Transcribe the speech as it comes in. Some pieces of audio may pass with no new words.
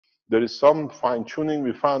There is some fine tuning.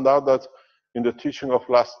 We found out that in the teaching of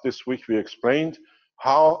this week, we explained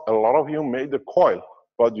how a lot of you made the coil,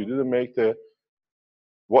 but you didn't make the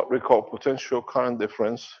what we call potential current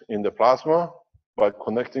difference in the plasma by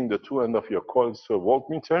connecting the two ends of your coils to a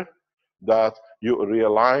voltmeter, that you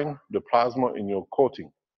realign the plasma in your coating.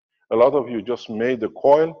 A lot of you just made the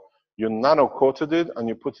coil, you nano coated it, and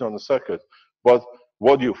you put it on the circuit. But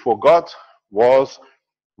what you forgot was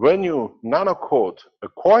when you nano coat a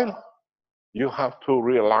coil, you have to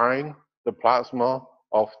realign the plasma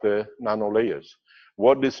of the nano layers.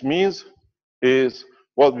 What this means is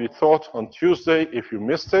what we thought on Tuesday, if you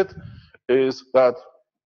missed it, is that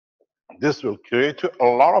this will create a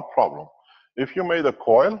lot of problem. If you made a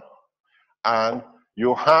coil and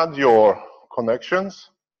you had your connections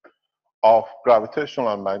of gravitational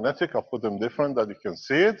and magnetic, I'll put them different that you can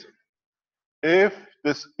see it. If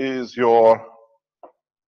this is your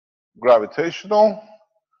gravitational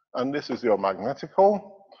and this is your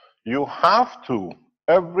magnetical, you have to,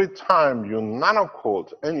 every time you nano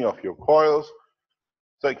coat any of your coils,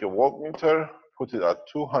 take your voltmeter, put it at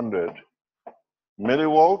 200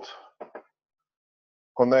 millivolt,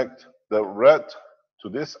 connect the red to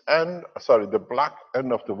this end, sorry, the black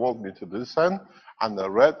end of the voltmeter to this end, and the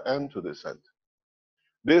red end to this end.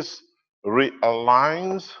 This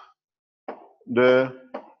realigns the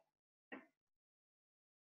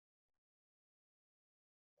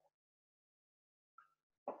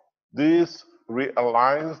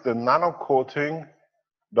nano coating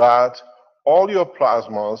that all your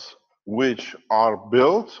plasmas, which are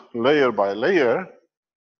built layer by layer,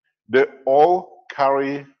 they all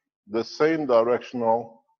carry the same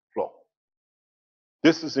directional flow.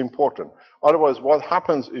 This is important. Otherwise, what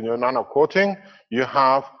happens in your nano coating, you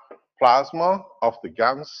have plasma of the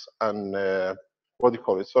GaNs and the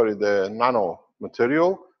nano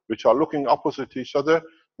material, which are looking opposite to each other,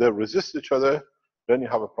 they resist each other, then you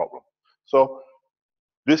have a problem. So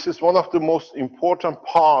this is one of the most important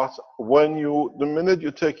parts when the minute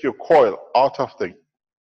you take your coil out of the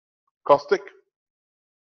caustic,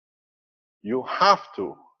 you have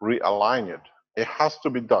to realign it. It has to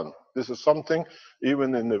be done. This is something,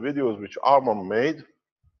 even in the videos which Armand made,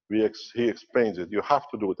 he explains it. You have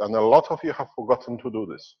to do it. And a lot of you have forgotten to do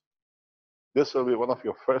this. This will be one of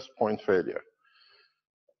your first point failure.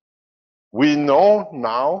 We know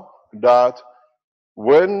now that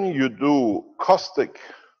when you do caustic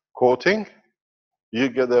coating, you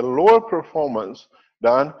get a lower performance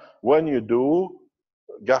than when you do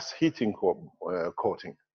gas heating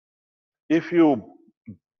coating. If you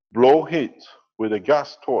blow heat with a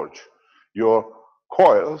gas torch your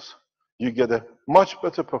coils, you get a much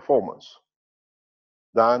better performance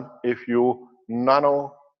than if you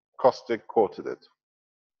nano caustic coated it.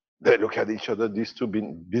 They look at each other, these two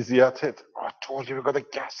being busy at it. Oh, I told you we got to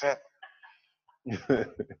gas it.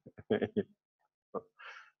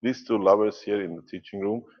 These two lovers here in the teaching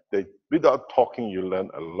room, without talking, you learn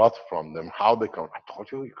a lot from them. How they come, I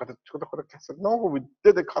told you, you got to gas it. No, we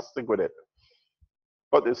did a caustic with it.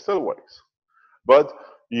 But it still works. But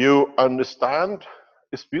you understand,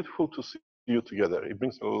 it's beautiful to see you together. It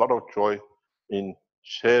brings a lot of joy in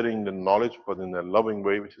sharing the knowledge, but in a loving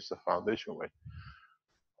way, which is the foundation way.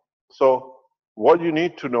 So what you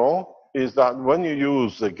need to know is that when you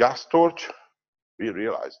use the gas torch, we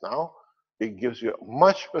realize now, it gives you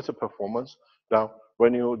much better performance than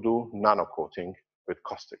when you do nano coating with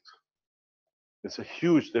caustics. It's a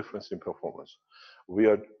huge difference in performance. We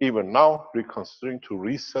are even now reconsidering to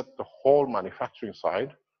reset the whole manufacturing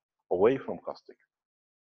side away from caustic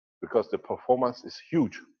because the performance is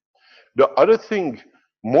huge. The other thing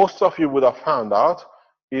most of you would have found out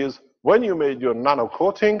is when you made your nano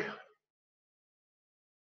coating,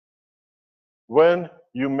 when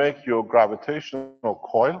you make your gravitational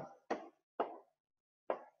coil,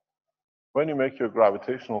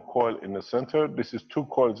 in the center, this is two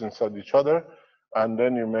coils inside each other, and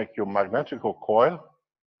then you make your magnetical coil.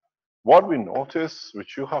 What we notice,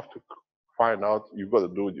 which you have to find out, you've got to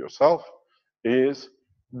do it yourself, is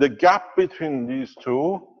the gap between these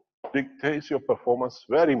two dictates your performance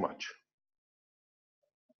very much.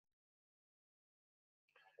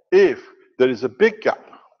 If there is a big gap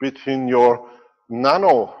between your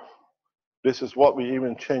nano, this is what we're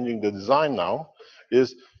even changing the design now,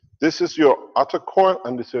 is this is your outer coil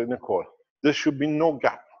and this is your inner coil. There should be no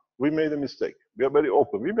gap. We made a mistake. We are very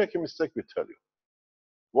open. We make a mistake, we tell you.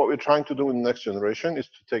 What we're trying to do in the next generation is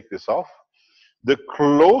to take this off. The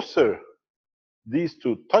closer these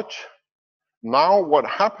two touch, now what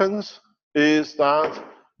happens is that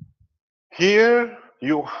here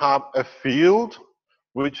you have a field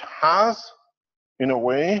which has, in a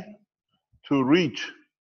way, to reach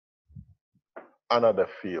another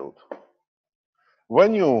field.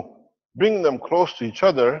 When you bring them close to each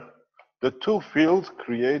other, the two fields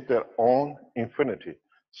create their own infinity.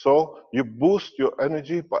 So you boost your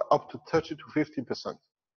energy by up to 30 to 50%.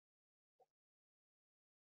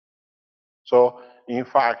 So in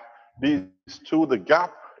fact, these two, the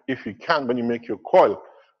gap, if you can, when you make your coil,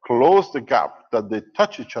 close the gap that they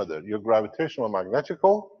touch each other, your gravitational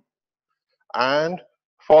magnetical, and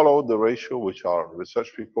follow the ratio which our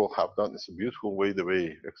research people have done. It's a beautiful way the way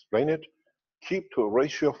you explain it. Keep to a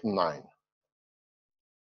ratio of 9.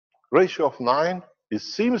 Ratio of 9, it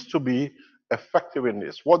seems to be effective in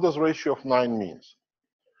this. What does ratio of 9 means?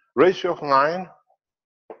 Ratio of 9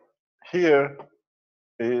 here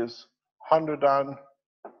is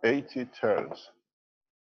 180 turns.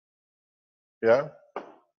 Yeah?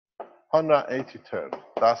 180 turns.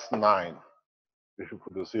 That's 9, if you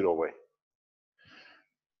put the 0 away.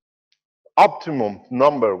 Optimum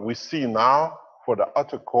number we see now for the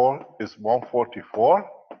outer core is 144,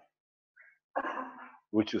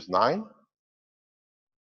 which is 9.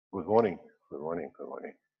 Good morning. Good morning. Good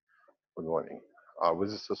morning. Good morning. Our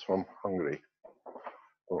visitors from Hungary.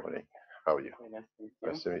 Good morning. How are you?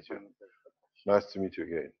 Nice to meet you. Nice to meet you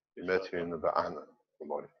again. We met you in the Anna. Good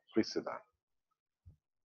morning. Please sit down.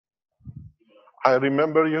 I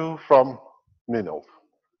remember you from Ninov.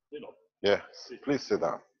 Yes. Please sit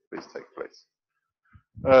down. Please take place.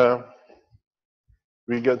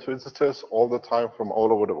 We get visitors all the time from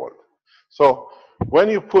all over the world. So when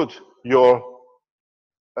you put your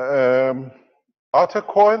outer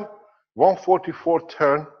coil, 144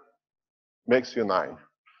 turn makes you 9.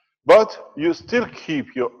 But you still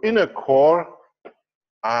keep your inner core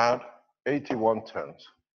at 81 turns.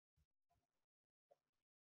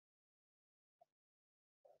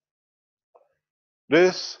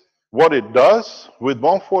 This, what it does with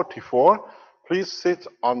 144, please sit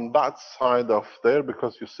on that side of there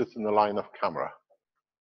because you sit in the line of camera.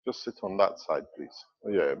 Just sit on that side, please.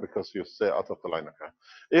 Yeah, because you stay out of the line of camera.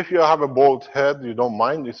 If you have a bald head, you don't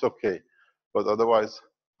mind, it's okay. But otherwise,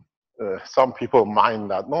 some people mind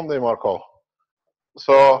that. Non de Marco.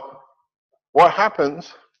 So what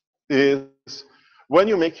happens is when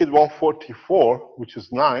you make it 144, which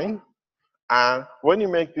is 9, and when you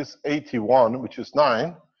make this 81, which is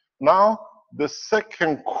 9, now the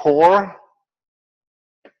second core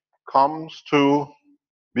comes to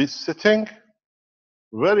be sitting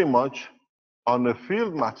very much on the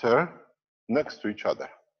field matter next to each other.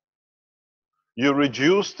 You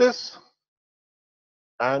reduce this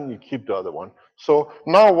and you keep the other one. So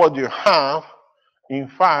now what you have, in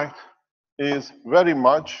fact, is very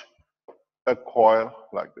much a coil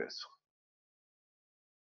like this.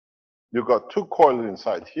 You've got two coils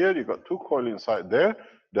inside here, you've got two coils inside there,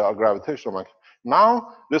 they are gravitational magnetic.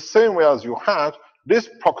 Now, the same way as you had, this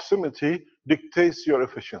proximity dictates your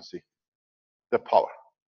efficiency, the power.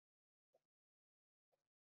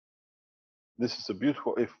 This is a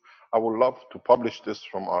beautiful, if I would love to publish this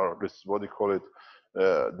from our, this is what they call it,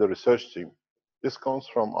 the research team. This comes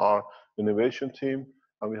from our innovation team,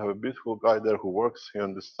 and we have a beautiful guy there who works, he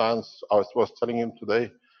understands, I was telling him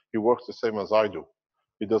today, he works the same as I do.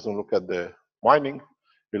 He doesn't look at the winding,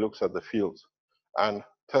 he looks at the fields. And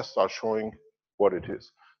tests are showing what it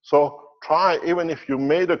is. So try, even if you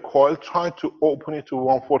made a coil, try to open it to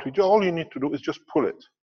 140. All you need to do is just pull it.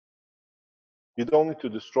 You don't need to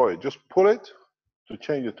destroy it. Just pull it to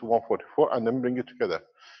change it to 144 and then bring it together.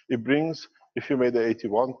 It brings, if you made the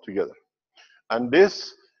 81 together. And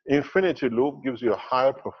this infinity loop gives you a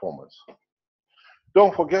higher performance.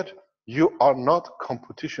 Don't forget, you are not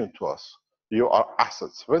competition to us. You are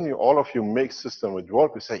assets. When you, all of you make system with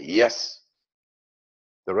work, we say, yes.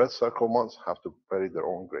 The red circle ones have to bury their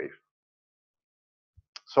own grave.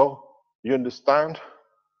 So you understand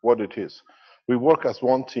what it is. We work as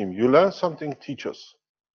one team. You learn something, teach us.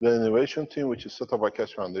 The innovation team, which is set up by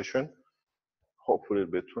Keshe Foundation, hopefully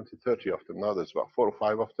it'll be 20, 30 of them. Now there's about 4 or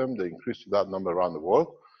 5 of them. They increase to that number around the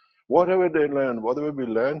world. Whatever they learn, whatever we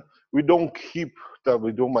learn, we don't keep that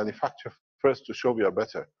we do manufacture first to show we are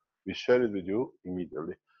better. We share it with you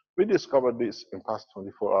immediately. We discovered this in past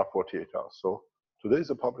 24 hours, 48 hours. So today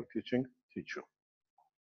is a public teaching, teach you.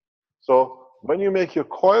 So when you make your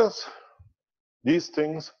coils, these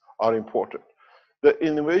things are important. The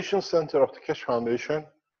Innovation Center of the Keshe Foundation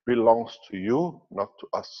belongs to you, not to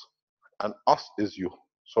us. And us is you.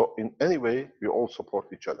 So in any way, we all support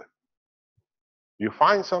each other. You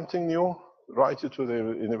find something new, write it to the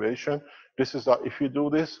innovation. This is that if you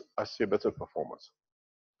do this, I see a better performance.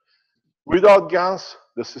 Without GANs,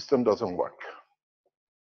 the system doesn't work.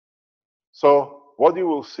 So what you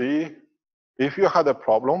will see, if you had a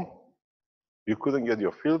problem, you couldn't get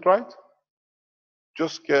your field right,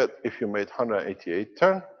 just get, if you made 188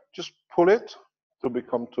 turn, just pull it to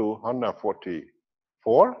become to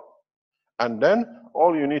 144. And then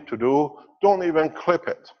all you need to do, don't even clip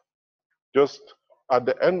it. Just at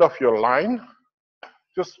the end of your line,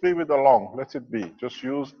 just leave it alone. Let it be. Just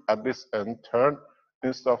use at this end turn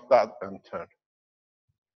instead of that end turn.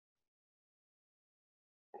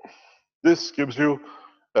 This gives you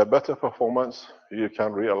a better performance. You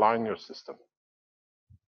can realign your system.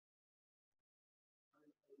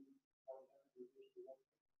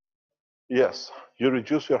 Yes, you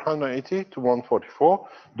reduce your 180 to 144.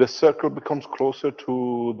 The circle becomes closer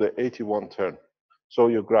to the 81 turn. So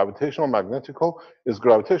your gravitational magnetical is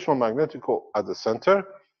gravitational magnetical at the center,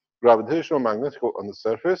 gravitational magnetical on the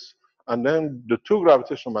surface, and then the two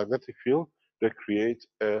gravitational magnetic field, they create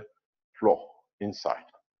a flow inside.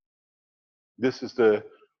 This is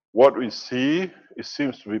what we see. It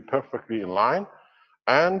seems to be perfectly in line.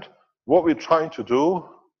 And what we're trying to do,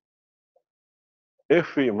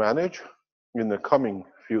 if we manage in the coming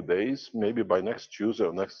few days, maybe by next Tuesday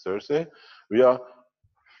or next Thursday, we are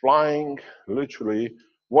flying literally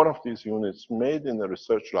one of these units made in the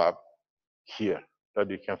research lab here, that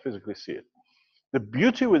you can physically see it. The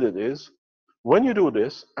beauty with it is, when you do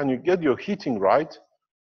this and you get your heating right,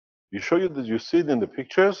 you show you that you see it in the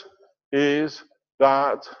pictures, is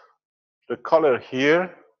that the color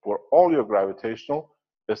here for all your gravitational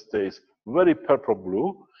stays very purple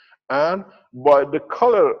blue, and by the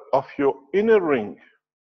color of your inner ring,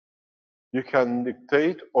 you can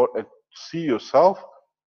dictate or see yourself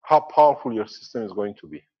how powerful your system is going to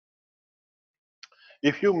be.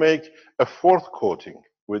 If you make a fourth coating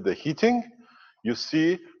with the heating, you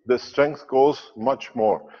see the strength goes much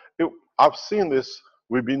more. I've seen this.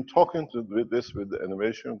 We've been talking with the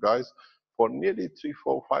innovation guys for nearly 3,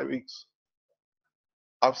 4, 5 weeks.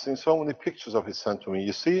 I've seen so many pictures of it sent to me.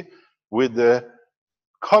 You see, with the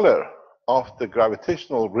color of the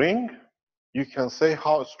gravitational ring, you can say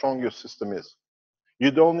how strong your system is.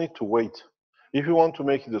 You don't need to wait. If you want to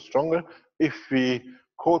make it stronger, if we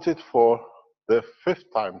coat it for the 5th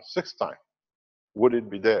time, 6th time, would it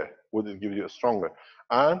be there? Would it give you a stronger?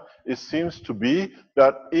 And it seems to be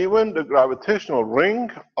that even the gravitational ring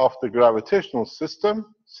of the gravitational system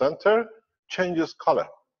center changes color.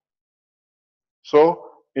 So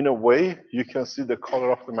in a way, you can see the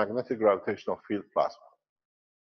color of the magnetic gravitational field plasma.